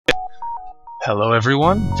Hello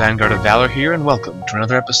everyone, Vanguard of Valor here, and welcome to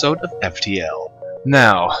another episode of FTL.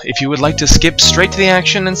 Now, if you would like to skip straight to the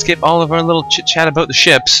action and skip all of our little chit-chat about the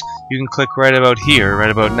ships, you can click right about here,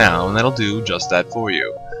 right about now, and that'll do just that for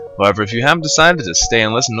you. However, if you have decided to stay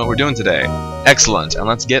and listen to what we're doing today, excellent, and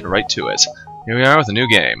let's get right to it. Here we are with a new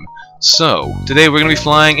game. So, today we're going to be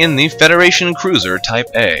flying in the Federation Cruiser Type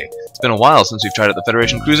A. It's been a while since we've tried out the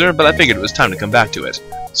Federation Cruiser, but I figured it was time to come back to it.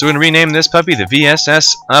 So we're going to rename this puppy the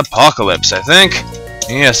VSS Apocalypse, I think?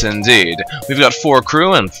 Yes, indeed. We've got 4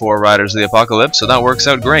 crew and 4 riders of the Apocalypse, so that works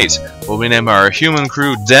out great. We'll rename our human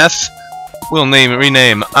crew Death. We'll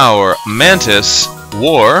rename our Mantis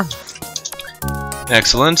War.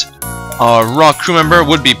 Excellent. Our raw crew member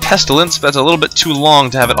would be Pestilence, but that's a little bit too long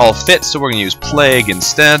to have it all fit, so we're going to use Plague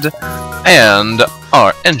instead. And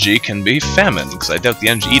our NG can be Famine, because I doubt the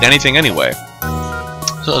NG eat anything anyway.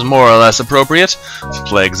 So it's more or less appropriate.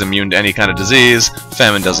 Plague's immune to any kind of disease,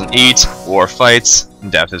 Famine doesn't eat, War fights,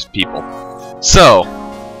 and Death is people. So,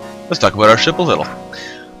 let's talk about our ship a little.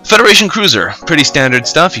 Federation Cruiser, pretty standard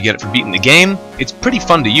stuff, you get it for beating the game. It's pretty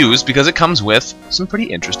fun to use because it comes with some pretty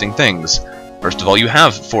interesting things. First of all, you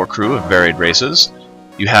have 4 crew of varied races.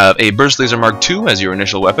 You have a Burst Laser Mark II as your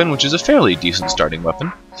initial weapon, which is a fairly decent starting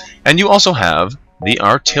weapon. And you also have the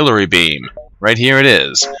Artillery Beam. Right here it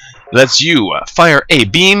is. It lets you fire a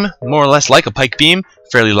beam, more or less like a pike beam,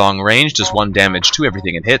 fairly long range, does 1 damage to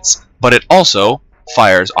everything it hits, but it also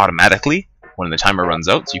fires automatically when the timer runs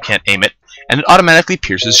out, so you can't aim it, and it automatically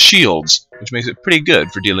pierces shields, which makes it pretty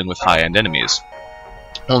good for dealing with high-end enemies.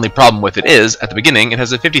 Only problem with it is, at the beginning, it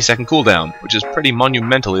has a 50-second cooldown, which is pretty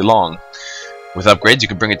monumentally long. With upgrades, you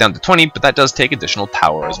can bring it down to 20, but that does take additional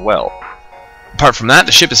power as well. Apart from that,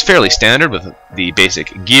 the ship is fairly standard with the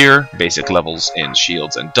basic gear, basic levels in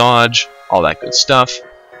shields and dodge, all that good stuff.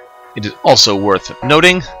 It is also worth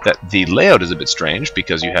noting that the layout is a bit strange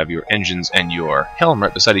because you have your engines and your helm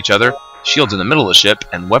right beside each other, shields in the middle of the ship,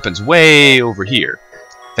 and weapons way over here.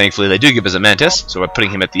 Thankfully, they do give us a Mantis, so by putting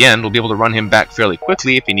him at the end, we'll be able to run him back fairly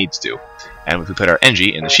quickly if he needs to. And if we put our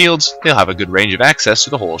NG in the shields, they'll have a good range of access to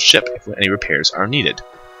the whole ship if any repairs are needed.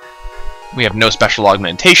 We have no special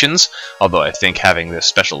augmentations, although I think having this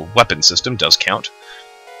special weapon system does count.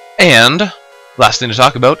 And, last thing to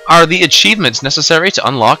talk about are the achievements necessary to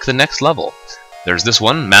unlock the next level. There's this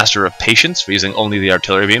one, Master of Patience, for using only the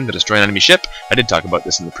artillery beam to destroy an enemy ship. I did talk about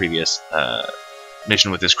this in the previous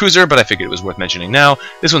mission with this cruiser, but I figured it was worth mentioning now.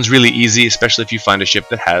 This one's really easy, especially if you find a ship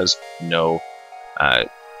that has no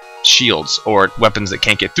shields, or weapons that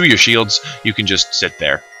can't get through your shields. You can just sit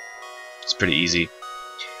there. It's pretty easy.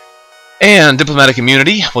 And Diplomatic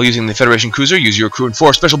Immunity. While using the Federation Cruiser, use your crew and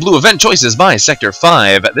 4 special blue event choices by Sector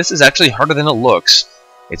 5. This is actually harder than it looks.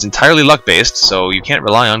 It's entirely luck-based, so you can't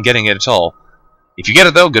rely on getting it at all. If you get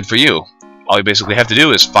it, though, good for you. All you basically have to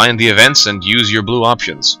do is find the events and use your blue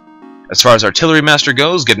options. As far as Artillery Master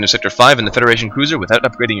goes, get into Sector 5 in the Federation Cruiser without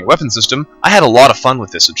upgrading your weapon system. I had a lot of fun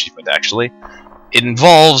with this achievement, actually. It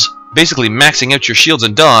involves basically maxing out your shields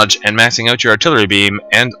and dodge, and maxing out your artillery beam,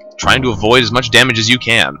 and trying to avoid as much damage as you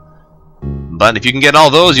can. But if you can get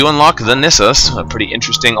all those, you unlock the Nissus, a pretty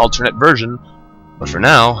interesting alternate version. But for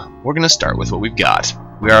now, we're going to start with what we've got.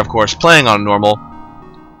 We are, of course, playing on normal,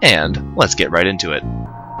 and let's get right into it.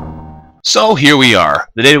 So here we are.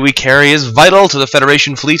 The data we carry is vital to the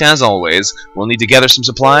Federation fleet as always. We'll need to gather some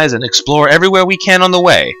supplies and explore everywhere we can on the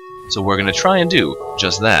way. So we're going to try and do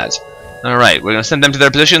just that. Alright, we're going to send them to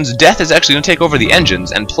their positions. Death is actually going to take over the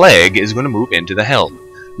engines, and Plague is going to move into the helm.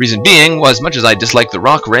 Reason being, well, as much as I dislike the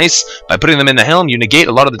rock race, by putting them in the helm you negate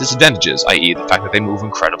a lot of the disadvantages, i.e. the fact that they move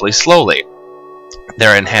incredibly slowly.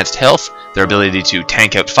 Their enhanced health, their ability to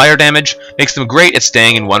tank out fire damage, makes them great at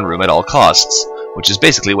staying in one room at all costs, which is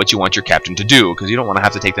basically what you want your captain to do, because you don't want to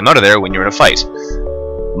have to take them out of there when you're in a fight.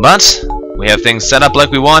 But we have things set up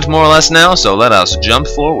like we want more or less now, so let us jump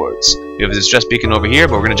forwards. We have this distress beacon over here,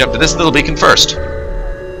 but we're going to jump to this little beacon first.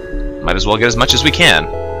 Might as well get as much as we can.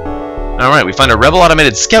 Alright, we find a rebel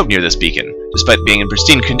automated scout near this beacon. Despite being in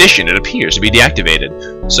pristine condition, it appears to be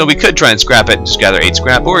deactivated. So we could try and scrap it and just gather 8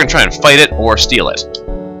 scrap, but we're going to try and fight it or steal it.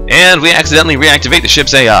 And we accidentally reactivate the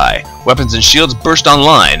ship's AI. Weapons and shields burst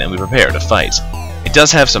online, and we prepare to fight. It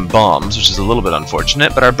does have some bombs, which is a little bit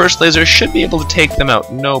unfortunate, but our burst laser should be able to take them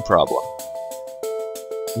out no problem.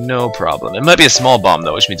 No problem. It might be a small bomb,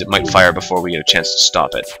 though, which means it might fire before we get a chance to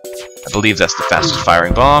stop it. I believe that's the fastest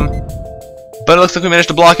firing bomb. But it looks like we managed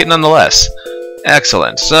to block it nonetheless.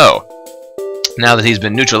 Excellent. So, now that he's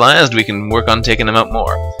been neutralized, we can work on taking him out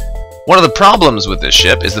more. One of the problems with this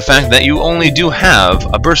ship is the fact that you only do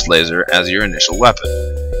have a burst laser as your initial weapon.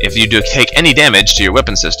 If you do take any damage to your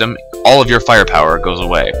weapon system, all of your firepower goes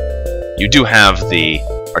away. You do have the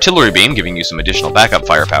artillery beam, giving you some additional backup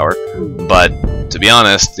firepower, but to be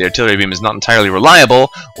honest, the artillery beam is not entirely reliable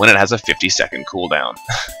when it has a 50-second cooldown.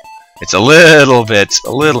 It's a little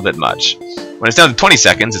bit much. When it's down to 20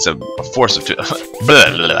 seconds, it's a force of...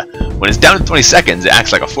 blah, blah, blah. When it's down to 20 seconds, it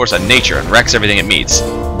acts like a force of nature and wrecks everything it meets.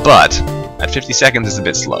 But at 50 seconds, it's a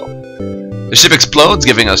bit slow. The ship explodes,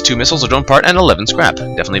 giving us 2 missiles, a drone part, and 11 scrap.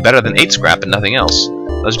 Definitely better than 8 scrap and nothing else.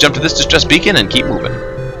 Let's jump to this distress beacon and keep moving.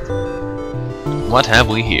 What have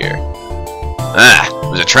we here? Ah,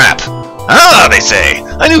 it was a trap. Ah, they say!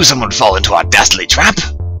 I knew someone would fall into our dastardly trap!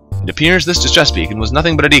 It appears this distress beacon was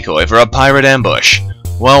nothing but a decoy for a pirate ambush.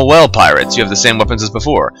 Well, well, pirates, you have the same weapons as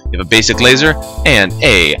before. You have a basic laser, and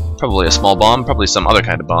probably a small bomb, probably some other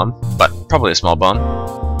kind of bomb, but probably a small bomb.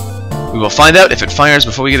 We will find out if it fires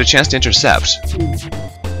before we get a chance to intercept.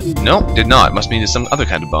 No, did not. Must mean it's some other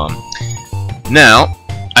kind of bomb. Now,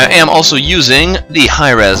 I am also using the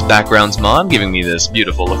high-res backgrounds mod, giving me this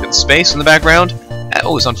beautiful looking space in the background.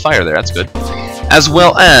 Oh, it's on fire there, that's good. As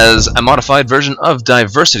well as a modified version of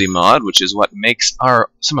diversity mod, which is what makes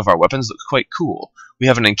some of our weapons look quite cool. We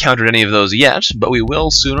haven't encountered any of those yet, but we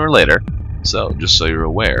will sooner or later. So, just so you're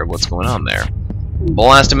aware of what's going on there.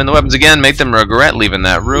 Blast them in the weapons again, make them regret leaving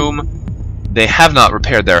that room. They have not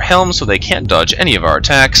repaired their helms, so they can't dodge any of our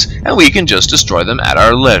attacks, and we can just destroy them at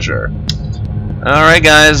our leisure. Alright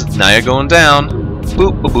guys, now you're going down.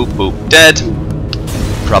 Boop, boop, boop, boop. Dead.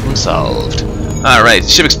 Problem solved. Alright,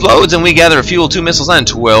 ship explodes and we gather fuel, 2 missiles, and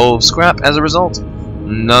 12 scrap as a result.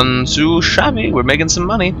 None too shabby, we're making some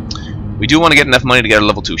money. We do want to get enough money to get our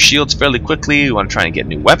level 2 shields fairly quickly. We want to try and get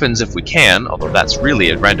new weapons if we can, although that's really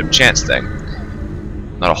a random chance thing.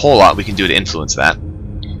 Not a whole lot we can do to influence that.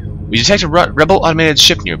 We detect a rebel automated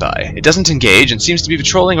ship nearby. It doesn't engage and seems to be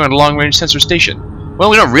patrolling around a long-range sensor station. Well,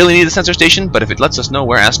 we don't really need the sensor station, but if it lets us know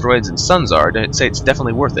where asteroids and suns are, I'd say it's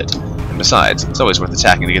definitely worth it. And besides, it's always worth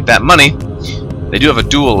attacking to get that money. They do have a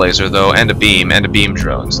dual laser, though, and a beam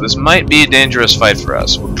drone, so this might be a dangerous fight for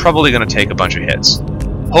us. We're probably going to take a bunch of hits.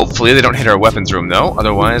 Hopefully they don't hit our weapons room, though,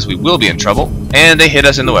 otherwise we will be in trouble. And they hit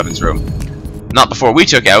us in the weapons room. Not before we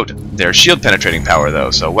took out their shield penetrating power,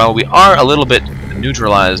 though, so while we are a little bit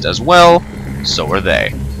neutralized as well, so are they.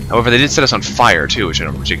 However, they did set us on fire, too, which I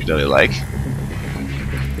don't particularly like.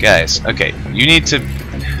 Guys, okay, you need to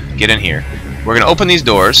get in here. We're going to open these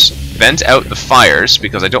doors, vent out the fires,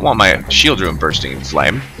 because I don't want my shield room bursting in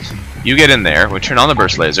flame. You get in there, we turn on the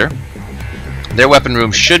burst laser. Their weapon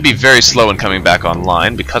room should be very slow in coming back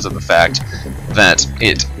online because of the fact that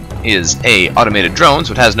it is a automated drone,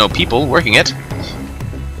 so it has no people working it.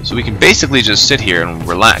 So we can basically just sit here and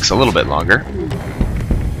relax a little bit longer.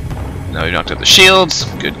 Now we knocked out the shields,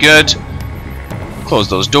 good, good. Close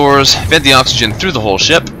those doors, vent the oxygen through the whole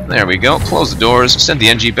ship. There we go, close the doors, send the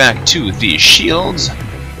NG back to the shields.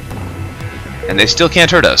 And they still can't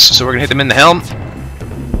hurt us, so we're gonna hit them in the helm.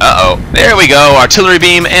 Uh-oh, there we go, artillery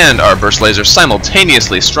beam and our burst laser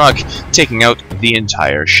simultaneously struck, taking out the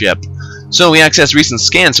entire ship. So we access recent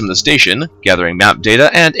scans from the station, gathering map data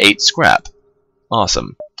and 8 scrap.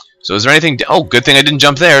 Awesome. So is there anything... Oh, good thing I didn't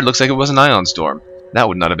jump there, it looks like it was an ion storm. That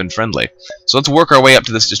would not have been friendly. So let's work our way up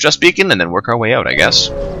to this distress beacon and then work our way out, I guess.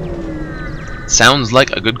 Sounds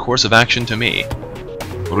like a good course of action to me.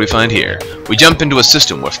 What do we find here? We jump into a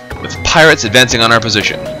system with pirates advancing on our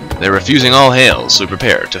position. They're refusing all hails, so we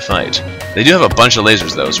prepare to fight. They do have a bunch of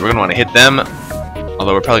lasers though, so we're going to want to hit them.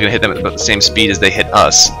 Although we're probably going to hit them at about the same speed as they hit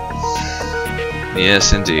us.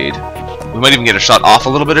 Yes, indeed. We might even get a shot off a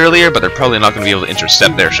little bit earlier, but they're probably not going to be able to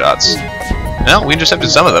intercept their shots. Well, we intercepted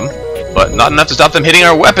some of them, but not enough to stop them hitting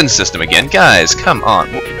our weapons system again. Guys, come on.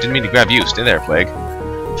 Whoa, didn't mean to grab you. Stay there, Plague.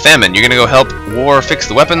 Famine, you're going to go help War fix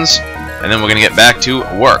the weapons, and then we're going to get back to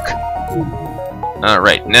work.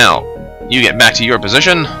 Alright, now, you get back to your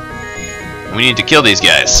position. We need to kill these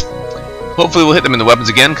guys. Hopefully we'll hit them in the weapons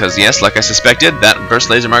again, because yes, like I suspected, that Burst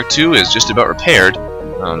Laser Mark II is just about repaired.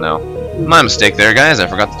 Oh no. My mistake there, guys. I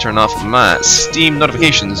forgot to turn off my Steam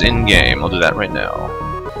notifications in-game. I'll do that right now.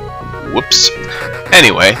 Whoops.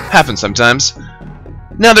 Anyway, happens sometimes.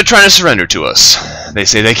 Now they're trying to surrender to us. They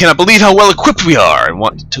say they cannot believe how well equipped we are and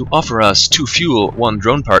want to offer us 2 fuel, 1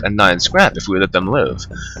 drone part, and 9 scrap if we let them live.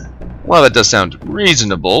 While that does sound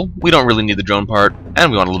reasonable, we don't really need the drone part,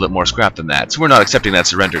 and we want a little bit more scrap than that, so we're not accepting that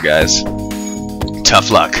surrender, guys.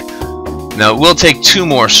 Tough luck. Now, it will take 2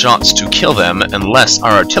 more shots to kill them unless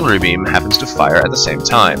our artillery beam happens to fire at the same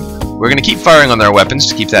time. We're going to keep firing on their weapons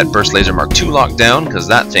to keep that Burst Laser Mark II locked down, because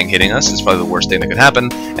that thing hitting us is probably the worst thing that could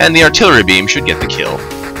happen, and the artillery beam should get the kill.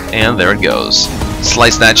 And there it goes.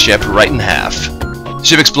 Slice that ship right in half. The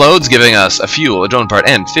ship explodes, giving us a fuel, a drone part,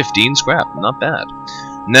 and 15 scrap. Not bad.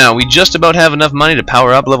 Now, we just about have enough money to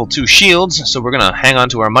power up level 2 shields, so we're gonna hang on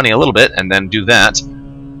to our money a little bit and then do that.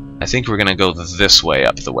 I think we're gonna go this way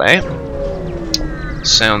up the way.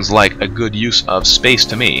 Sounds like a good use of space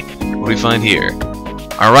to me. What do we find here?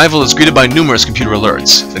 Our arrival is greeted by numerous computer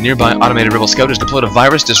alerts. The nearby automated rebel scout has deployed a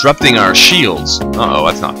virus disrupting our shields. Uh-oh,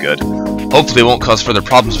 that's not good. Hopefully it won't cause further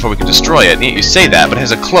problems before we can destroy it. You say that, but it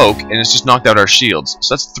has a cloak, and it's just knocked out our shields.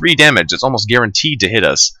 So that's 3 damage. It's almost guaranteed to hit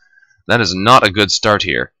us. That is not a good start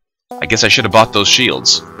here. I guess I should have bought those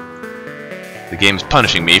shields. The game's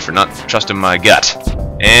punishing me for not trusting my gut.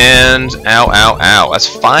 And ow, ow, ow. That's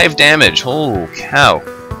 5 damage. Holy cow.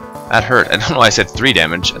 That hurt. I don't know why I said 3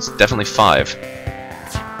 damage. That's definitely 5.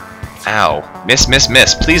 Ow. Miss, miss,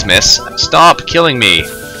 miss. Please miss. Stop killing me.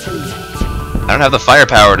 I don't have the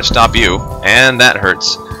firepower to stop you. And that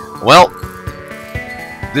hurts. Well,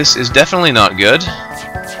 this is definitely not good.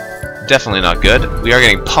 Definitely not good. We are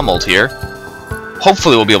getting pummeled here.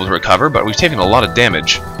 Hopefully we'll be able to recover, but we've taken a lot of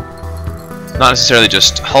damage. Not necessarily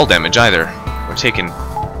just hull damage either. We're taking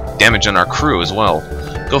damage on our crew as well.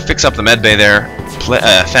 Go fix up the medbay there.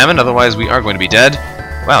 Famine, otherwise we are going to be dead.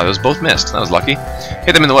 Wow, those both missed. That was lucky.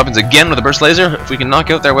 Hit them in the weapons again with a burst laser. If we can knock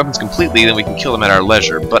out their weapons completely, then we can kill them at our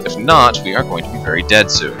leisure. But if not, we are going to be very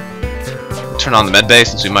dead soon. Turn on the medbay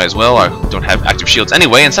since we might as well. I don't have active shields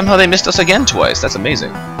anyway, and somehow they missed us again twice. That's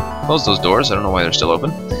amazing. Close those doors. I don't know why they're still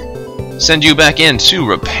open. Send you back in to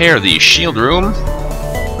repair the shield room.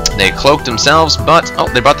 They cloaked themselves, but oh,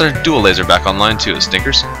 they brought their dual laser back online too, the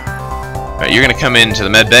stinkers. Alright, you're gonna come into the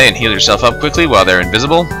med bay and heal yourself up quickly while they're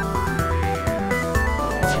invisible.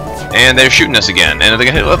 And they're shooting us again. And are they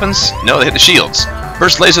gonna hit weapons? No, they hit the shields.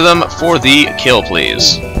 Burst laser them for the kill,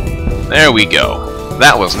 please. There we go.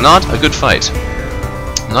 That was not a good fight.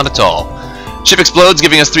 Not at all. Ship explodes,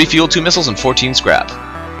 giving us 3 fuel, 2 missiles, and 14 scrap.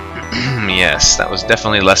 Yes, that was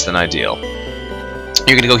definitely less than ideal.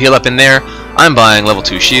 You're gonna go heal up in there. I'm buying level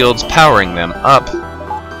 2 shields, powering them up.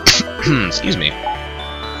 Excuse me.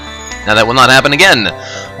 Now that will not happen again.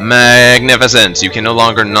 Magnificent! You can no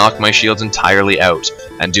longer knock my shields entirely out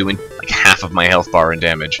and do like half of my health bar in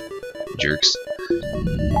damage. Jerks.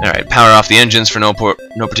 Alright, power off the engines for no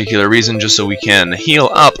particular reason, just so we can heal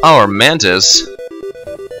up our Mantis.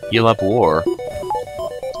 Heal up war.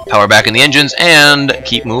 Power back in the engines and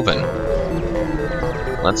keep moving.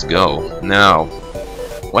 Let's go. Now,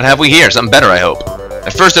 what have we here? Something better, I hope.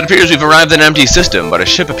 At first it appears we've arrived at an empty system, but a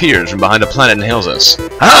ship appears from behind a planet and hails us.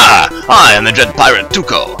 Ha! I am the dread pirate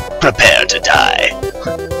Tuco. Prepare to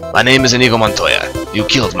die. My name is Inigo Montoya. You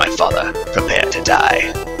killed my father. Prepare to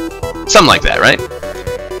die. Something like that, right?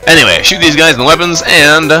 Anyway, shoot these guys in the weapons,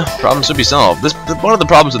 and problems should be solved. One of the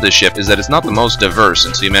problems with this ship is that it's not the most diverse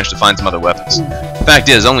until you manage to find some other weapons. Fact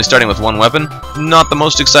is, only starting with 1 weapon, not the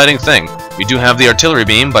most exciting thing. We do have the artillery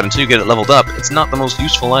beam, but until you get it leveled up, it's not the most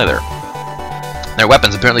useful either. Their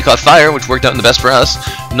weapons apparently caught fire, which worked out in the best for us.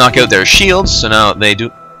 Knock out their shields, so now they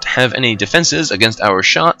don't have any defenses against our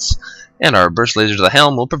shots, and our burst laser to the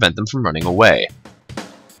helm will prevent them from running away.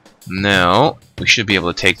 Now, we should be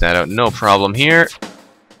able to take that out no problem here.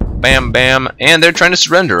 Bam, bam, and they're trying to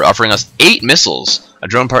surrender, offering us 8 missiles, a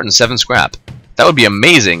drone part, and 7 scrap. That would be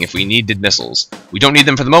amazing if we needed missiles. We don't need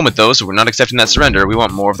them for the moment, though, so we're not accepting that surrender. We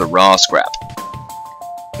want more of the raw scrap.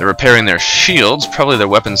 They're repairing their shields, probably their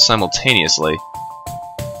weapons simultaneously.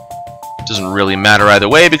 Doesn't really matter either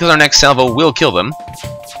way, because our next salvo will kill them.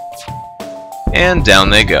 And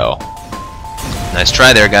down they go. Nice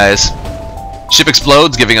try there, guys. Ship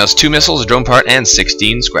explodes, giving us 2 missiles, a drone part, and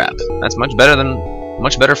 16 scrap. That's much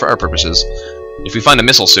better for our purposes. If we find a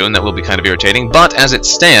missile soon, that will be kind of irritating, but as it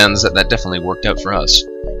stands, that definitely worked out for us.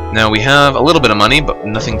 Now we have a little bit of money, but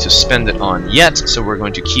nothing to spend it on yet, so we're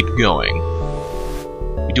going to keep going.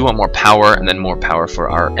 We do want more power, and then more power for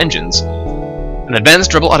our engines. An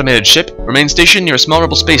advanced rebel automated ship remains stationed near a small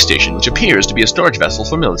rebel space station, which appears to be a storage vessel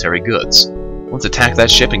for military goods. Let's attack that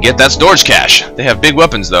ship and get that storage cache! They have big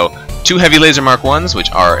weapons, though. 2 heavy laser Mark 1s, which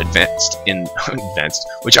are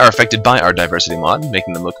which are affected by our diversity mod,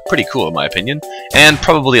 making them look pretty cool in my opinion, and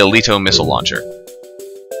probably a Leto missile launcher,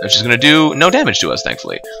 which is going to do no damage to us,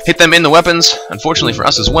 thankfully. Hit them in the weapons. Unfortunately for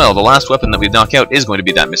us as well, the last weapon that we knock out is going to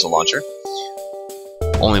be that missile launcher.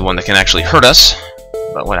 Only one that can actually hurt us,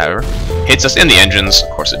 but whatever. Hits us in the engines, of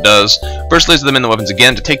course it does. Burst laser them in the weapons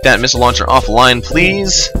again to take that missile launcher offline,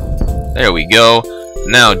 please. There we go.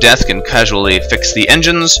 Now Death can casually fix the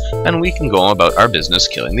engines, and we can go about our business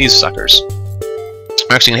killing these suckers.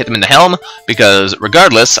 We're actually going to hit them in the helm, because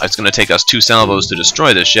regardless, it's going to take us 2 salvos to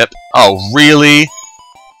destroy this ship. Oh, really?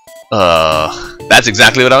 That's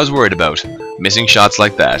exactly what I was worried about. Missing shots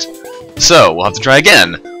like that. So, we'll have to try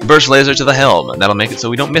again. Burst laser to the helm, and that'll make it so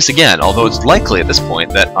we don't miss again, although it's likely at this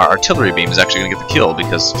point that our artillery beam is actually going to get the kill,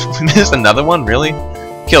 because we missed another one, really?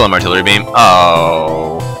 Kill him, artillery beam.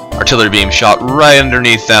 Oh, artillery beam shot right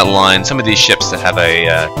underneath that line. Some of these ships that have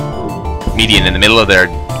a median in the middle of their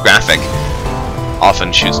graphic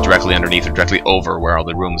often shoots directly underneath or directly over where all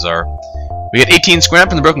the rooms are. We get 18 scrap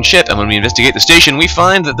from the broken ship, and when we investigate the station, we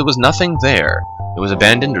find that there was nothing there. It was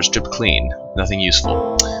abandoned or stripped clean. Nothing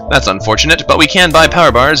useful. That's unfortunate, but we can buy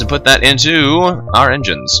power bars and put that into our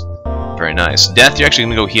engines. Very nice. Death, you're actually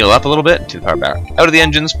going to go heal up a little bit. Take the power bar out of the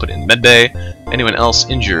engines, put it in med bay. Anyone else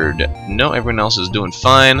injured? No, everyone else is doing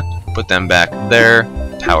fine. Put them back there.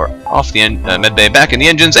 Power off the med bay, back in the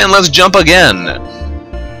engines, and let's jump again!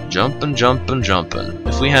 Jumpin', jumpin', jumpin'.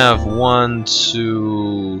 If we have 1,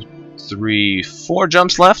 2, 3, 4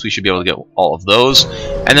 jumps left, we should be able to get all of those,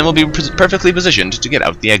 and then we'll be perfectly positioned to get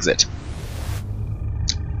out the exit.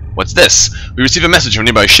 What's this? We receive a message from a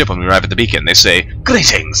nearby ship when we arrive at the beacon. They say,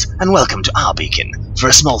 "Greetings, and welcome to our beacon. For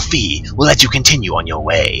a small fee, we'll let you continue on your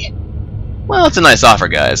way." Well, it's a nice offer,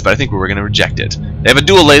 guys, but I think we're going to reject it. They have a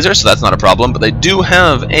dual laser, so that's not a problem, but they do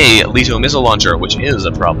have a LITO missile launcher, which is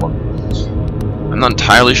a problem. I'm not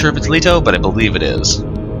entirely sure if it's LITO, but I believe it is.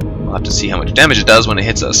 We'll have to see how much damage it does when it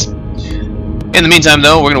hits us. In the meantime,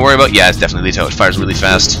 though, we're going to worry about... Yeah, it's definitely LITO. It fires really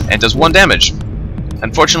fast, and does 1 damage.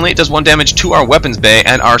 Unfortunately, it does 1 damage to our weapons bay,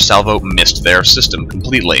 and our salvo missed their system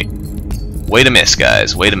completely. Way to miss,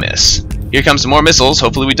 guys. Way to miss. Here comes some more missiles.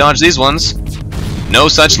 Hopefully we dodge these ones. No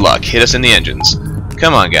such luck. Hit us in the engines.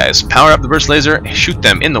 Come on, guys. Power up the burst laser. Shoot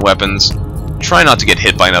them in the weapons. Try not to get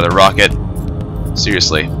hit by another rocket.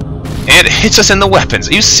 Seriously. And it hits us in the weapons.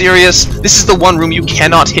 Are you serious? This is the one room you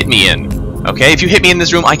cannot hit me in. Okay? If you hit me in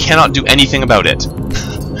this room, I cannot do anything about it.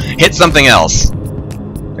 Hit something else.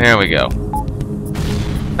 There we go.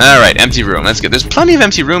 Alright, empty room. That's good. There's plenty of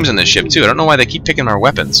empty rooms in this ship, too. I don't know why they keep picking our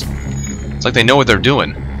weapons. It's like they know what they're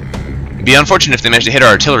doing. It'd be unfortunate if they managed to hit our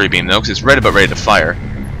artillery beam, though, because it's right about ready to fire.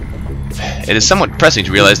 It is somewhat depressing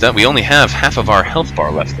to realize that we only have half of our health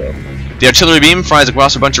bar left, though. The artillery beam flies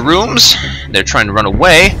across a bunch of rooms. They're trying to run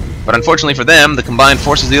away, but unfortunately for them, the combined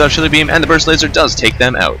forces of the artillery beam and the burst laser does take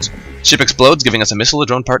them out. The ship explodes, giving us a missile, a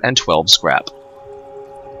drone part, and 12 scrap.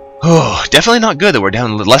 Oh, definitely not good that we're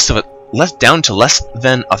down down to less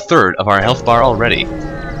than a third of our health bar already.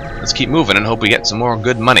 Let's keep moving and hope we get some more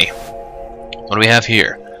good money. What do we have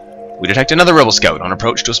here? We detect another rebel scout on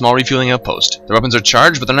approach to a small refueling outpost. The weapons are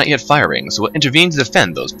charged, but they're not yet firing, so we'll intervene to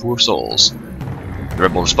defend those poor souls. The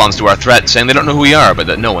rebel responds to our threat, saying they don't know who we are, but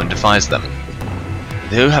that no one defies them.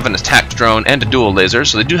 They do have an attack drone and a dual laser,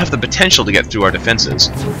 so they do have the potential to get through our defenses.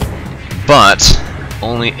 But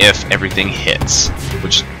only if everything hits,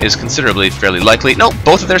 which is considerably fairly likely. No,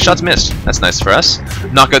 both of their shots missed. That's nice for us.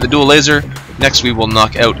 Knock out the dual laser. Next we will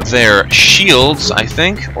knock out their shields, I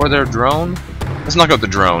think, or their drone. Let's knock out the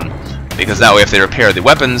drone, because that way if they repair the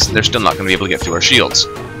weapons, they're still not going to be able to get through our shields.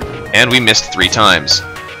 And we missed 3 times.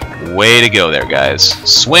 Way to go there, guys.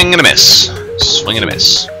 Swing and a miss. Swing and a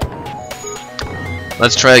miss.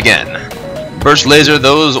 Let's try again. Burst laser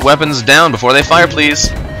those weapons down before they fire, please.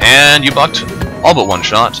 And you blocked all but 1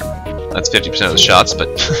 shot. That's 50% of the shots, but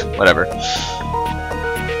whatever.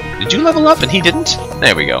 Did you level up and he didn't?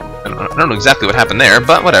 There we go. I don't know exactly what happened there,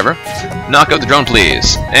 but whatever. Knock out the drone,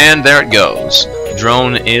 please. And there it goes.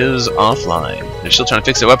 Drone is offline. They're still trying to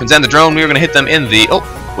fix their weapons, and the drone, we were going to hit them in the...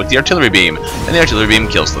 Oh, with the artillery beam. And the artillery beam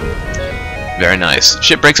kills them. Very nice.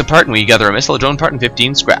 Ship breaks apart, and we gather a missile, a drone part, and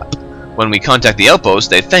 15 scrap. When we contact the outpost,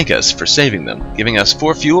 they thank us for saving them, giving us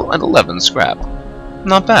 4 fuel and 11 scrap.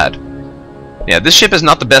 Not bad. Yeah, this ship is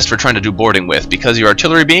not the best for trying to do boarding with, because your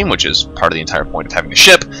artillery beam, which is part of the entire point of having a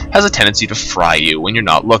ship, has a tendency to fry you when you're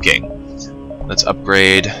not looking. Let's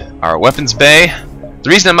upgrade our weapons bay. The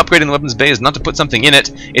reason I'm upgrading the weapons bay is not to put something in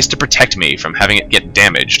it, it's to protect me from having it get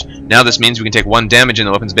damaged. Now this means we can take 1 damage in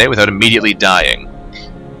the weapons bay without immediately dying.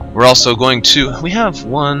 We're also going to... We have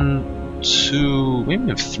 1, 2... We even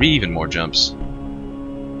have 3 even more jumps.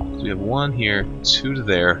 We have 1 here, 2 to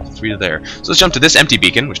there, 3 to there. So let's jump to this empty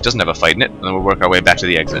beacon, which doesn't have a fight in it, and then we'll work our way back to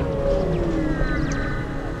the exit.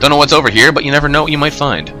 Don't know what's over here, but you never know what you might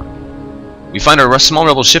find. We find a small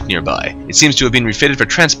rebel ship nearby. It seems to have been refitted for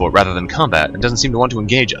transport rather than combat, and doesn't seem to want to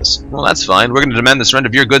engage us. Well, that's fine. We're going to demand the surrender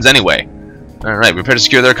of your goods anyway. Alright, prepare to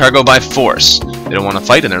secure their cargo by force. They don't want to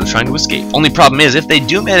fight, and they're trying to escape. Only problem is, if they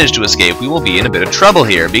do manage to escape, we will be in a bit of trouble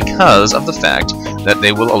here because of the fact that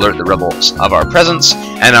they will alert the rebels of our presence,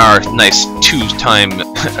 and our nice 2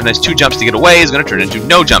 jumps to get away is going to turn into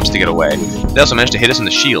no jumps to get away. They also managed to hit us in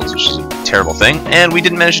the shields, which is a terrible thing, and we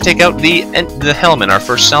didn't manage to take out the helm in our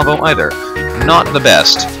first salvo either. Not the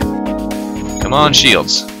best. Come on,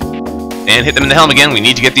 shields. and hit them in the helm again. We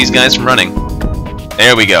need to get these guys from running.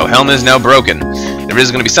 There we go. Helm is now broken. There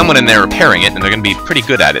is going to be someone in there repairing it, and they're going to be pretty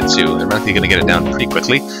good at it, too. They're likely going to get it down pretty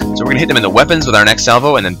quickly. So we're going to hit them in the weapons with our next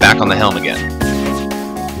salvo, and then back on the helm again.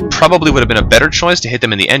 Probably would have been a better choice to hit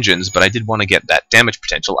them in the engines, but I did want to get that damage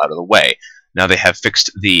potential out of the way. Now they have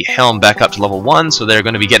fixed the helm back up to level 1, so they're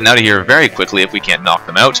going to be getting out of here very quickly if we can't knock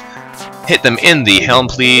them out. Hit them in the helm,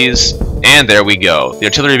 please. And there we go. The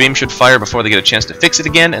artillery beam should fire before they get a chance to fix it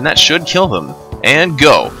again, and that should kill them. And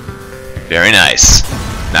go. Very nice.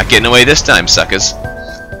 Not getting away this time, suckers.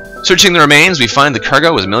 Searching the remains, we find the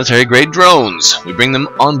cargo is military-grade drones. We bring them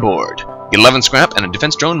on board. Get 11 scrap and a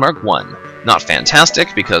defense drone Mark 1. Not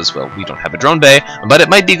fantastic, because, well, we don't have a drone bay, but it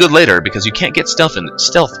might be good later, because you can't get stealth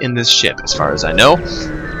in this ship, as far as I know,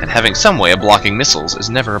 and having some way of blocking missiles is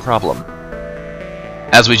never a problem.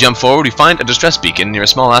 As we jump forward, we find a distress beacon near a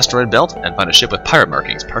small asteroid belt, and find a ship with pirate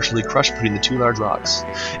markings partially crushed between the two large rocks.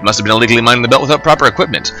 It must have been illegally mining the belt without proper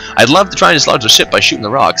equipment. I'd love to try and dislodge the ship by shooting the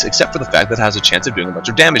rocks, except for the fact that it has a chance of doing a bunch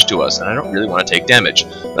of damage to us, and I don't really want to take damage.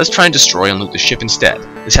 Let's try and destroy and loot the ship instead.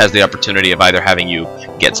 This has the opportunity of either having you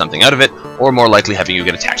get something out of it, or more likely having you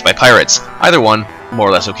get attacked by pirates. Either one, more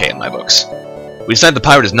or less okay in my books. We decide the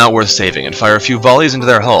pirate is not worth saving, and fire a few volleys into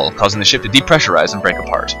their hull, causing the ship to depressurize and break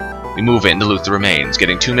apart. We move in to loot the remains,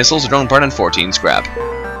 getting 2 missiles, a drone part, and 14 scrap.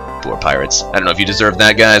 Poor pirates. I don't know if you deserve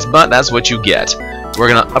that, guys, but that's what you get. We're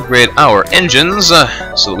going to upgrade our engines, so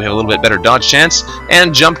that we have a little bit better dodge chance,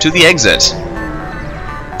 and jump to the exit.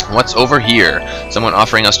 What's over here? Someone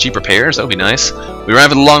offering us cheap repairs? That would be nice. We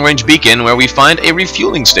arrive at the long-range beacon, where we find a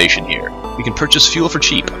refueling station here. We can purchase fuel for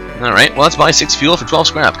cheap. Alright, well, let's buy 6 fuel for 12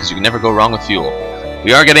 scrap, because you can never go wrong with fuel.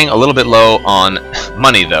 We are getting a little bit low on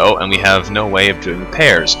money, though, and we have no way of doing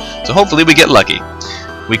repairs, so hopefully we get lucky.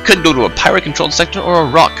 We could go to a pirate-controlled sector or a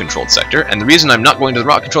rock-controlled sector, and the reason I'm not going to the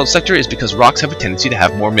rock-controlled sector is because rocks have a tendency to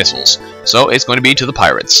have more missiles, so it's going to be to the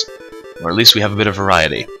pirates. Or at least we have a bit of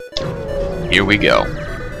variety. Here we go.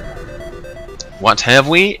 What have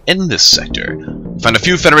we in this sector? We find a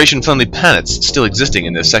few Federation-friendly planets still existing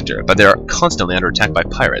in this sector, but they are constantly under attack by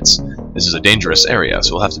pirates. This is a dangerous area,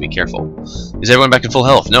 so we'll have to be careful. Is everyone back in full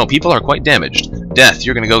health? No, people are quite damaged. Death,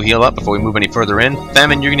 you're going to go heal up before we move any further in.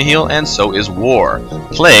 Famine, you're going to heal, and so is War.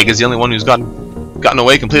 Plague is the only one who's gotten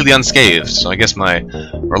away completely unscathed, so I guess my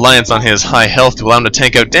reliance on his high health to allow him to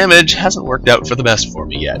tank out damage hasn't worked out for the best for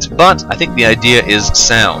me yet. But I think the idea is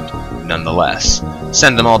sound, nonetheless.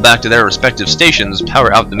 Send them all back to their respective stations,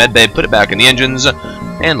 power out the medbay, put it back in the engines,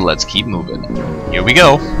 and let's keep moving. Here we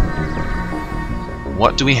go.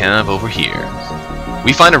 What do we have over here?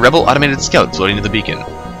 We find a rebel automated scout floating to the beacon.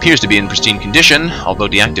 Appears to be in pristine condition, although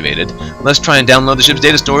deactivated. Let's try and download the ship's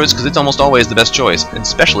data storage, because it's almost always the best choice,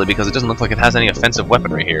 especially because it doesn't look like it has any offensive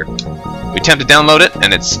weaponry here. We attempt to download it,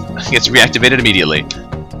 and it gets reactivated immediately.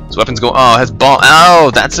 So weapons go, oh, it has ball.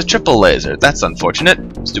 Oh, that's a triple laser. That's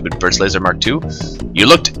unfortunate. Stupid burst laser Mark II. You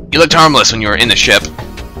looked harmless when you were in the ship.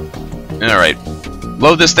 Alright.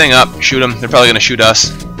 Load this thing up, shoot them. They're probably going to shoot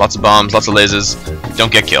us. Lots of bombs, lots of lasers.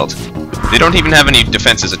 Don't get killed. They don't even have any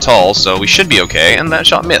defenses at all, so we should be okay, and that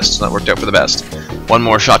shot missed, so that worked out for the best. One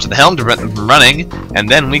more shot to the helm to prevent them from running, and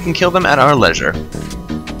then we can kill them at our leisure.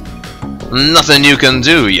 Nothing you can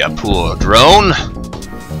do, ya poor drone.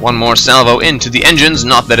 One more salvo into the engines,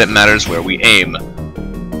 not that it matters where we aim.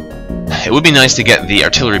 It would be nice to get the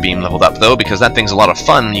artillery beam leveled up, though, because that thing's a lot of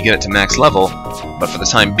fun when you get it to max level, but for the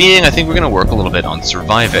time being, I think we're going to work a little bit on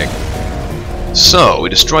surviving. So, we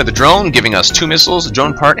destroyed the drone, giving us 2 missiles, a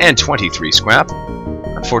drone part, and 23 scrap.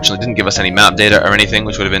 Unfortunately, didn't give us any map data or anything,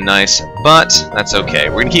 which would have been nice, but that's okay.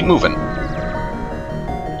 We're going to keep moving.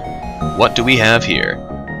 What do we have here?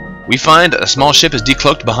 We find a small ship is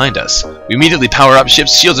decloaked behind us. We immediately power up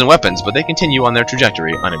ship's shields and weapons, but they continue on their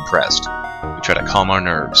trajectory, unimpressed. We try to calm our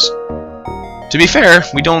nerves. To be fair,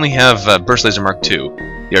 we only have Burst Laser Mark II.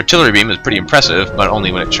 The artillery beam is pretty impressive, but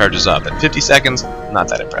only when it charges up. At 50 seconds, not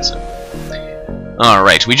that impressive.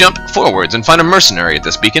 Alright, we jump forwards and find a mercenary at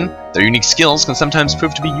this beacon. Their unique skills can sometimes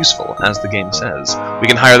prove to be useful, as the game says. We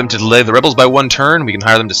can hire them to delay the rebels by 1 turn, we can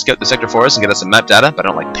hire them to scout the sector for us and get us some map data, but I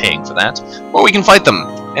don't like paying for that. Or we can fight them.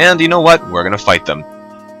 And you know what? We're gonna fight them.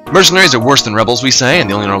 Mercenaries are worse than rebels, we say, and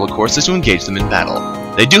the only normal course is to engage them in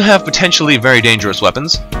battle. They do have potentially very dangerous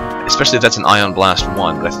weapons, especially if that's an Ion Blast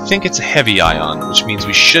 1, but I think it's a heavy ion, which means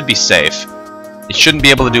we should be safe. It shouldn't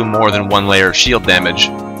be able to do more than 1 layer of shield damage.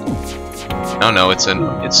 Oh no, it's I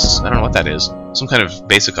don't know what that is. Some kind of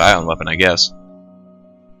basic ion weapon, I guess.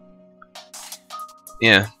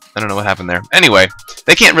 Yeah, I don't know what happened there. Anyway,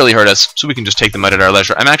 they can't really hurt us, so we can just take them out at our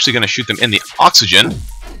leisure. I'm actually going to shoot them in the oxygen.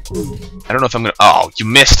 I don't know if I'm going to... Oh, you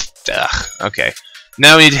missed! Ugh, okay.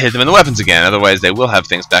 Now we need to hit them in the weapons again, otherwise they will have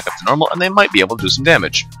things back up to normal, and they might be able to do some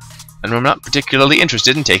damage. And I'm not particularly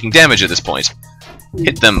interested in taking damage at this point.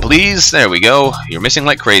 Hit them, please. There we go. You're missing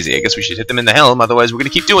like crazy. I guess we should hit them in the helm, otherwise we're going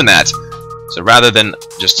to keep doing that. So rather than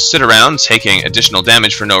just sit around taking additional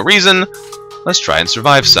damage for no reason, let's try and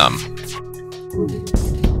survive some.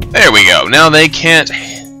 There we go. Now they can't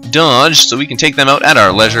dodge, so we can take them out at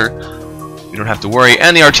our leisure. We don't have to worry.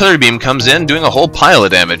 And the artillery beam comes in, doing a whole pile of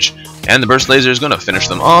damage. And the burst laser is going to finish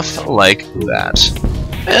them off like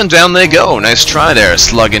that. And down they go. Nice try there,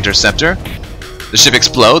 Slug Interceptor. The ship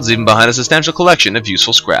explodes, leaving behind a substantial collection of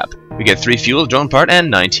useful scrap. We get 3 fuel, drone part, and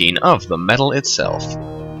 19 of the metal itself.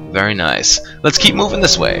 Very nice. Let's keep moving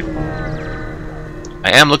this way.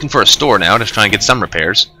 I am looking for a store now to try and get some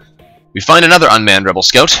repairs. We find another unmanned rebel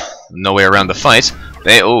scout. No way around the fight.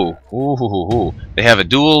 They They have a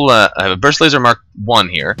dual. I have a burst laser Mark 1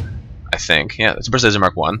 here. I think. Yeah, it's a burst laser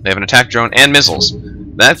Mark 1. They have an attack drone and missiles.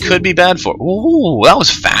 That could be bad for. Ooh, that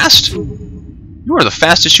was fast. You are the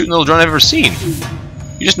fastest shooting little drone I've ever seen.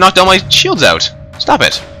 You just knocked all my shields out. Stop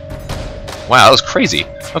it. Wow, that was crazy.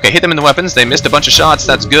 Okay, hit them in the weapons. They missed a bunch of shots.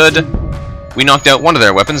 That's good. We knocked out one of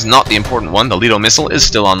their weapons, not the important one. The Lido missile is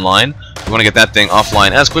still online. We want to get that thing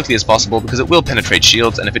offline as quickly as possible because it will penetrate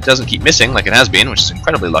shields, and if it doesn't keep missing, like it has been, which is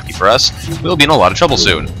incredibly lucky for us, we'll be in a lot of trouble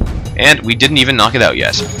soon. And we didn't even knock it out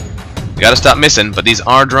yet. We gotta stop missing, but these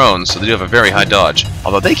are drones, so they do have a very high dodge.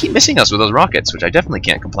 Although they keep missing us with those rockets, which I definitely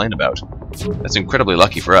can't complain about. That's incredibly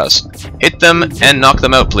lucky for us. Hit them and knock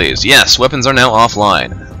them out, please. Yes, weapons are now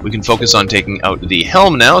offline. We can focus on taking out the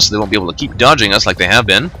helm now, so they won't be able to keep dodging us like they have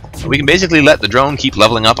been. We can basically let the drone keep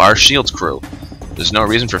leveling up our shields crew. There's no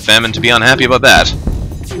reason for Famine to be unhappy about that.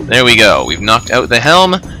 There we go. We've knocked out the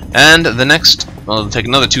helm, and the next... Well, it'll take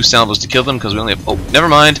another 2 salvos to kill them, because we only have... Oh, never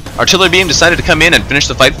mind. Artillery beam decided to come in and finish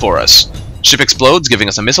the fight for us. Ship explodes, giving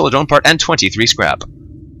us a missile, a drone part, and 23 scrap.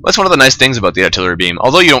 Well, that's one of the nice things about the artillery beam.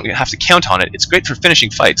 Although you don't have to count on it, it's great for finishing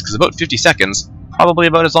fights, because about 50 seconds, probably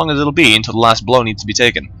about as long as it'll be until the last blow needs to be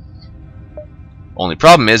taken. Only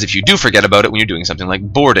problem is, if you do forget about it when you're doing something like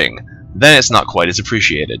boarding, then it's not quite as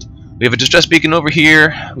appreciated. We have a distress beacon over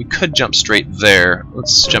here. We could jump straight there.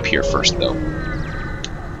 Let's jump here first, though.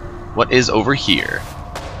 What is over here?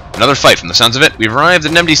 Another fight from the sounds of it. We've arrived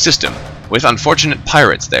at an empty system, with unfortunate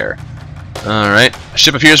pirates there. Alright, a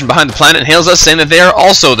ship appears from behind the planet and hails us, saying that they are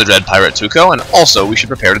also the Dread Pirate Tuco, and also we should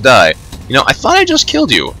prepare to die. You know, I thought I just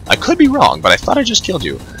killed you. I could be wrong, but I thought I just killed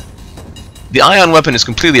you. The ion weapon is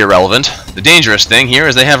completely irrelevant. The dangerous thing here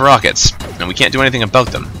is they have rockets, and we can't do anything about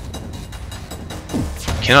them.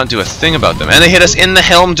 Cannot do a thing about them. And they hit us in the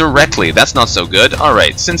helm directly. That's not so good.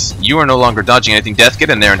 Alright, since you are no longer dodging anything, Death,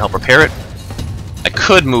 get in there and help repair it. I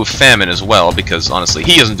could move Famine as well, because honestly,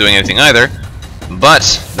 he isn't doing anything either.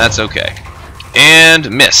 But that's okay.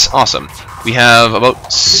 And miss. Awesome. We have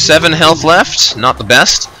about 7 health left. Not the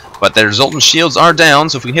best, but their resultant shields are down,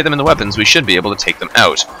 so if we can hit them in the weapons, we should be able to take them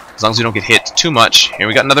out. As long as we don't get hit too much. Here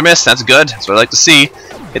we got another miss. That's good. That's what I like to see.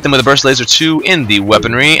 Hit them with a burst laser 2 in the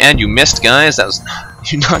weaponry, and you missed, guys. That was...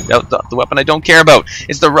 You knocked out the weapon I don't care about.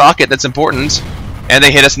 It's the rocket that's important. And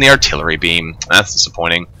they hit us in the artillery beam. That's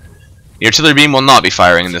disappointing. The artillery beam will not be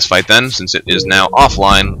firing in this fight then, since it is now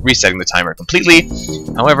offline, resetting the timer completely.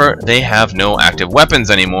 However, they have no active weapons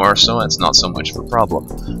anymore, so that's not so much of a problem.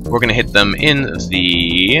 We're going to hit them in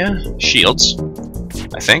the shields,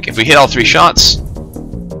 I think. If we hit all 3 shots,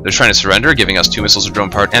 they're trying to surrender, giving us 2 missiles, a drone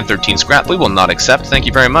part, and 13 scrap. We will not accept. Thank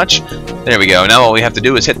you very much. There we go. Now all we have to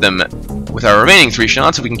do is hit them with our remaining 3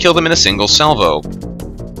 shots, and we can kill them in a single salvo.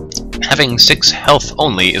 Having 6 health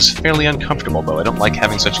only is fairly uncomfortable, though. I don't like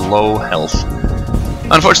having such low health.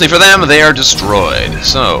 Unfortunately for them, they are destroyed.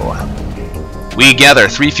 So, we gather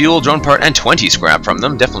 3 fuel, drone part, and 20 scrap from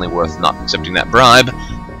them. Definitely worth not accepting that bribe.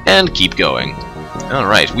 And keep going.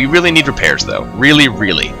 Alright, we really need repairs, though. Really,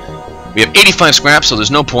 really. We have 85 scrap, so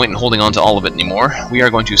there's no point in holding on to all of it anymore. We are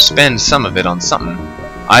going to spend some of it on something.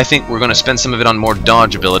 I think we're going to spend some of it on more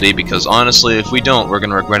dodge ability, because honestly, if we don't, we're going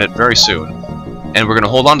to regret it very soon. And we're going to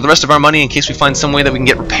hold on to the rest of our money in case we find some way that we can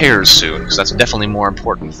get repairs soon, because that's definitely more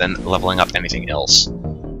important than leveling up anything else.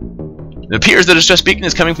 It appears that a distress beacon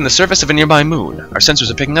is coming from the surface of a nearby moon. Our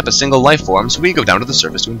sensors are picking up a single life form, so we go down to the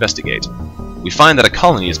surface to investigate. We find that a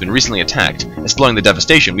colony has been recently attacked. Exploring the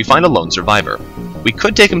devastation, we find a lone survivor. We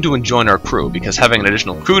could take him to and join our crew, because having an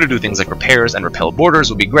additional crew to do things like repairs and repel boarders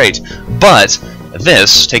would be great, but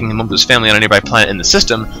this, taking him home to his family on a nearby planet in the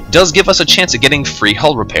system, does give us a chance at getting free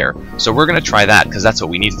hull repair, so we're going to try that, because that's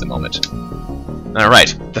what we need at the moment.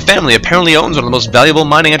 Alright, the family apparently owns one of the most valuable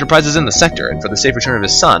mining enterprises in the sector, and for the safe return of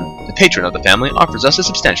his son, the patron of the family offers us a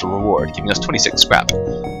substantial reward, giving us 26 scrap.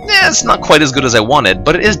 It's not quite as good as I wanted,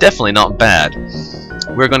 but it is definitely not bad.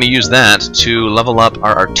 we're going to use that to level up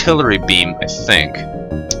our artillery beam, I think.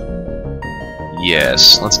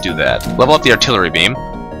 Yes, let's do that. Level up the artillery beam.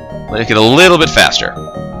 Make it a little bit faster.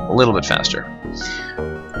 A little bit faster.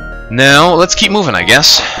 Now, let's keep moving, I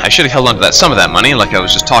guess. I should have held on to some of that money, like I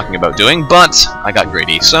was just talking about doing, but I got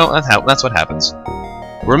greedy, so that's what happens.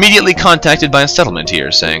 We're immediately contacted by a settlement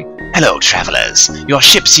here, saying, "Hello, travelers. Your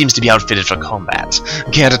ship seems to be outfitted for combat.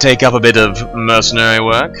 Care to take up a bit of mercenary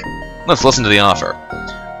work?" Let's listen to the offer.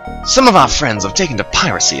 "Some of our friends have taken to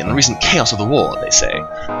piracy in the recent chaos of the war," they say.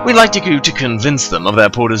 "We'd like you to convince them of their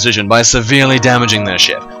poor decision by severely damaging their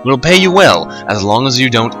ship. We'll pay you well, as long as you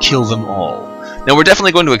don't kill them all." Now, we're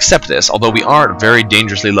definitely going to accept this, although we are at very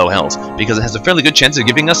dangerously low health, because it has a fairly good chance of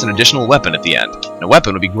giving us an additional weapon at the end. And a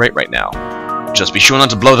weapon would be great right now. "Just be sure not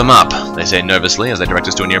to blow them up," they say nervously as they direct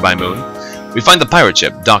us to a nearby moon. We find the pirate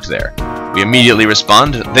ship docked there. We immediately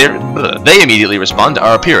respond. They immediately respond to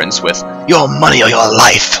our appearance with, "Your money or your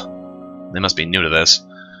life!" They must be new to this.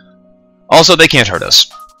 Also, they can't hurt us,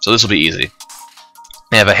 so this will be easy.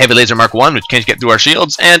 They have a heavy laser Mark 1, which can't get through our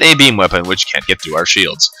shields, and a beam weapon, which can't get through our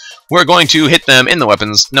shields. We're going to hit them in the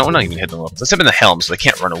weapons. No, we're not even hitting the weapons. Let's hit them in the helm so they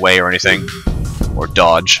can't run away or anything. Or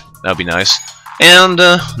dodge. That would be nice. And,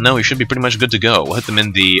 no, we should be pretty much good to go. We'll hit them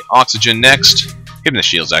in the oxygen next. Hit them in the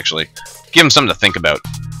shields, actually. Give them something to think about.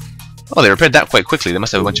 Oh, they repaired that quite quickly. They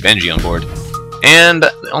must have a bunch of energy on board. And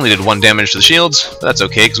they only did 1 damage to the shields. But that's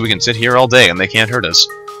okay, because we can sit here all day and they can't hurt us.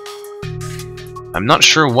 I'm not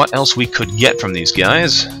sure what else we could get from these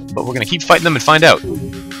guys, but we're going to keep fighting them and find out.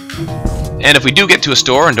 And if we do get to a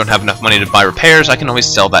store and don't have enough money to buy repairs, I can always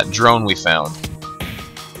sell that drone we found.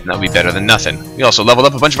 And that would be better than nothing. We also leveled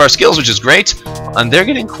up a bunch of our skills, which is great, and they're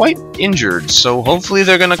getting quite injured, so hopefully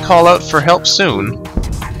they're going to call out for help soon.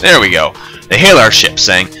 There we go. They hail our ship,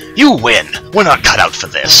 saying, "You win! We're not cut out for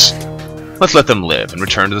this!" Let's let them live and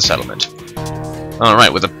return to the settlement.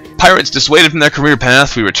 Alright, with the pirates dissuaded from their career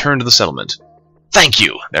path, we return to the settlement. "Thank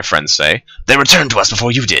you," their friends say. "They returned to us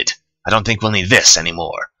before you did. I don't think we'll need this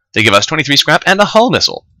anymore." They give us 23 scrap and a hull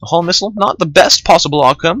missile. A hull missile, not the best possible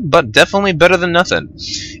outcome, but definitely better than nothing.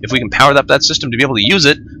 If we can power up that system to be able to use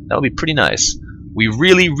it, that would be pretty nice. We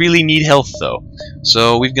really, really need health, though.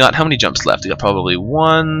 So we've got how many jumps left? We've got probably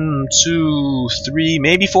 1, 2, 3,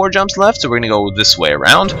 maybe 4 jumps left, so we're going to go this way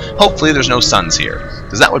around. Hopefully there's no suns here,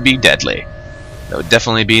 because that would be deadly. That would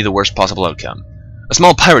definitely be the worst possible outcome. A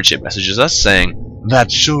small pirate ship messages us, saying,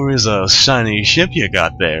 "That sure is a shiny ship you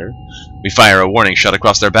got there." We fire a warning shot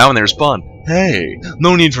across their bow and they respond, "Hey,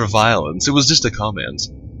 no need for violence, it was just a comment."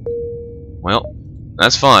 Well,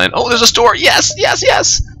 that's fine. Oh, there's a store! Yes, yes,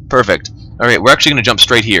 yes! Perfect. Alright, we're actually going to jump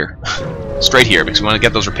straight here. Straight here, because we want to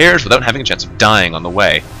get those repairs without having a chance of dying on the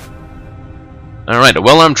way. Alright, a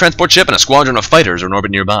well-armed transport ship and a squadron of fighters are in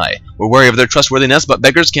orbit nearby. We're wary of their trustworthiness, but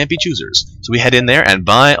beggars can't be choosers. So we head in there and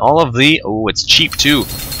buy all of the... Oh, it's cheap too.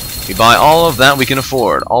 We buy all of that we can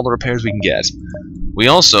afford, all the repairs we can get. We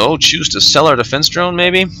also choose to sell our defense drone,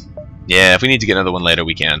 maybe? Yeah, if we need to get another one later,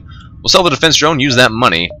 we can. We'll sell the defense drone, use that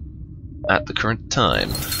money at the current time.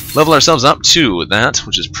 Level ourselves up to that,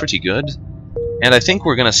 which is pretty good. And I think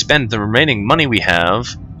we're going to spend the remaining money we have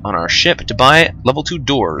on our ship to buy level 2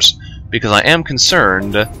 doors, because I am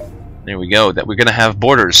concerned, there we go, that we're going to have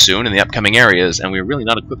borders soon in the upcoming areas, and we're really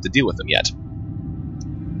not equipped to deal with them yet.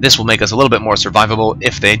 This will make us a little bit more survivable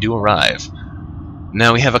if they do arrive.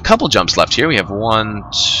 Now we have a couple jumps left here. We have 1,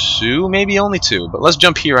 2, maybe only 2, but let's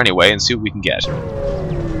jump here anyway and see what we can get.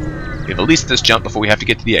 We have at least this jump before we have to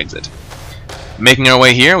get to the exit. Making our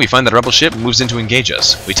way here, we find that a rebel ship moves in to engage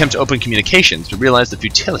us. We attempt to open communications to realize the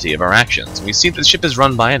futility of our actions, and we see that the ship is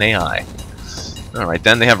run by an AI. Alright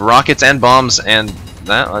then, they have rockets and bombs, and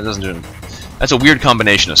that doesn't do... That's a weird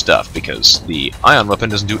combination of stuff, because the ion weapon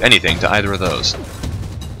doesn't do anything to either of those.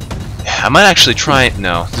 I might actually try...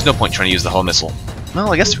 No, there's no point trying to use the hull missile.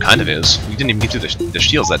 Well, I guess there kind of is. We didn't even get through the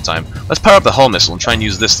shields that time. Let's power up the hull missile and try and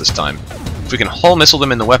use this time. If we can hull missile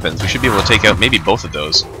them in the weapons, we should be able to take out maybe both of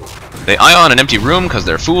those. They ion an empty room because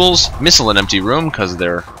they're fools, missile an empty room because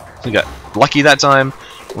we got lucky that time.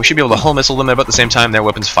 We should be able to hull missile them at about the same time their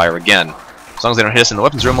weapons fire again. As long as they don't hit us in the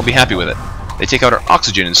weapons room, we'll be happy with it. They take out our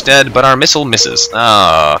oxygen instead, but our missile misses.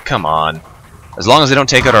 Oh, come on. As long as they don't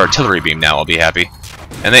take out our artillery beam now, I'll be happy.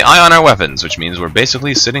 And they ion our weapons, which means we're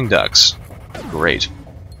basically sitting ducks. Great.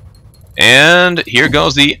 And here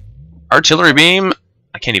goes the artillery beam.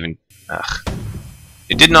 I can't even... Ugh.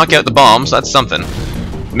 It did knock out the bombs, so that's something.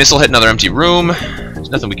 Missile hit another empty room. There's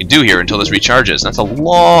nothing we can do here until this recharges. That's a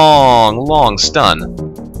long, long stun.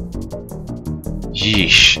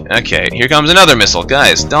 Yeesh. Okay, here comes another missile.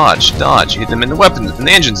 Guys, dodge, dodge. Hit them in the weapons, in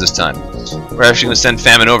the engines this time. We're actually going to send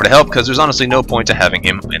Famine over to help, because there's honestly no point to having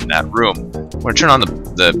him in that room. We're going to turn on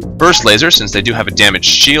the burst laser, since they do have a damaged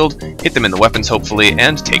shield, hit them in the weapons, hopefully,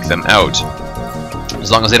 and take them out.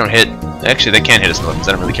 As long as they don't hit... Actually, they can't hit us in the weapons.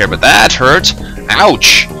 I don't really care, but that hurt.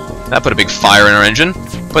 Ouch! That put a big fire in our engine.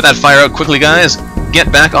 Put that fire out quickly, guys.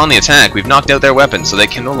 Get back on the attack. We've knocked out their weapons, so they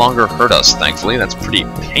can no longer hurt us, thankfully. That's a pretty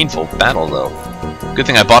painful battle, though. Good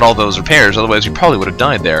thing I bought all those repairs, otherwise we probably would have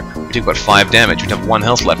died there. We took about 5 damage. We'd have 1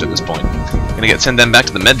 health left at this point. Gonna send them back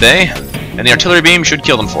to the med bay, and the artillery beam should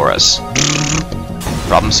kill them for us.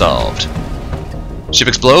 Problem solved. Ship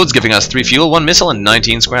explodes, giving us 3 fuel, 1 missile, and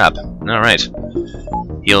 19 scrap. Alright.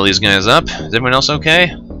 Heal these guys up. Is everyone else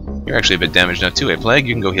okay? You're actually a bit damaged now too, Plague?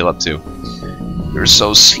 You can go heal up too. You're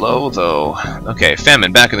so slow, though. Okay,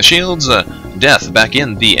 Famine back in the shields, Death back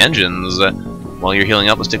in the engines. While you're healing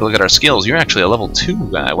up, let's take a look at our skills. You're actually a level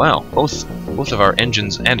 2 guy. Wow, both of our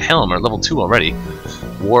engines and helm are level 2 already.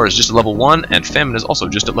 War is just at level 1, and Famine is also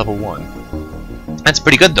just at level 1. That's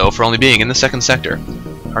pretty good, though, for only being in the 2nd sector.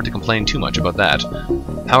 Hard to complain too much about that.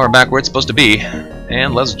 Power back where it's supposed to be,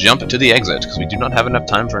 and let's jump to the exit, because we do not have enough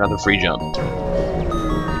time for another free jump.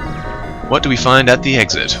 What do we find at the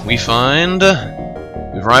exit? We find...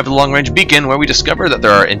 We've arrived at the long-range beacon, where we discover that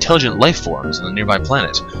there are intelligent life forms on a nearby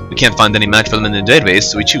planet. We can't find any match for them in the database,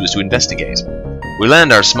 so we choose to investigate. We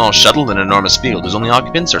land our small shuttle in an enormous field, whose only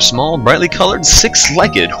occupants are small, brightly colored,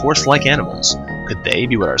 6-legged, horse-like animals. Could they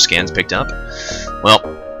be what our scans picked up? Well,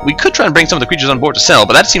 we could try and bring some of the creatures on board to sell,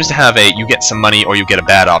 but that seems to have a you get some money or you get a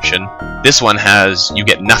bad option. This one has you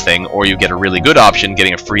get nothing or you get a really good option,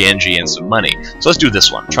 getting a free NG and some money. So let's do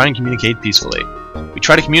this one. Try and communicate peacefully. We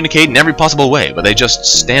try to communicate in every possible way, but they just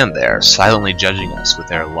stand there, silently judging us with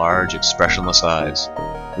their large, expressionless eyes.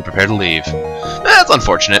 We prepare to leave. That's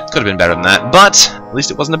unfortunate. Could have been better than that, but at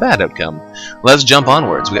least it wasn't a bad outcome. Let's jump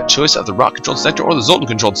onwards. We got choice of the rock-controlled sector or the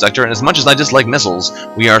Zoltan-controlled sector, and as much as I dislike missiles,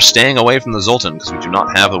 we are staying away from the Zoltan because we do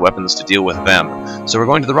not have the weapons to deal with them. So we're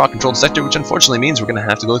going to the rock-controlled sector, which unfortunately means we're going to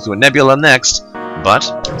have to go through a nebula next, but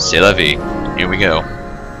c'est la vie. Here we go.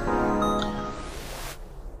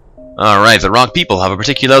 Alright, the rock people have a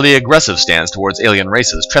particularly aggressive stance towards alien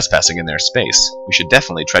races trespassing in their space. We should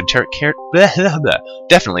definitely tread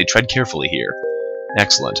carefully here.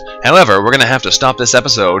 Excellent. However, we're going to have to stop this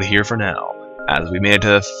episode here for now. As we made it to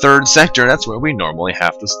the 3rd sector, that's where we normally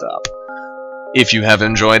have to stop. If you have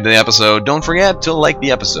enjoyed the episode, don't forget to like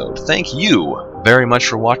the episode. Thank you very much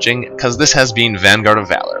for watching, because this has been Vanguard of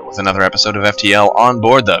Valor, with another episode of FTL on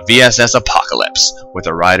board the VSS Apocalypse, with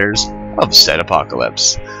the riders of said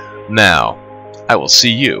Apocalypse. Now, I will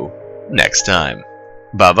see you next time.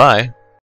 Bye-bye.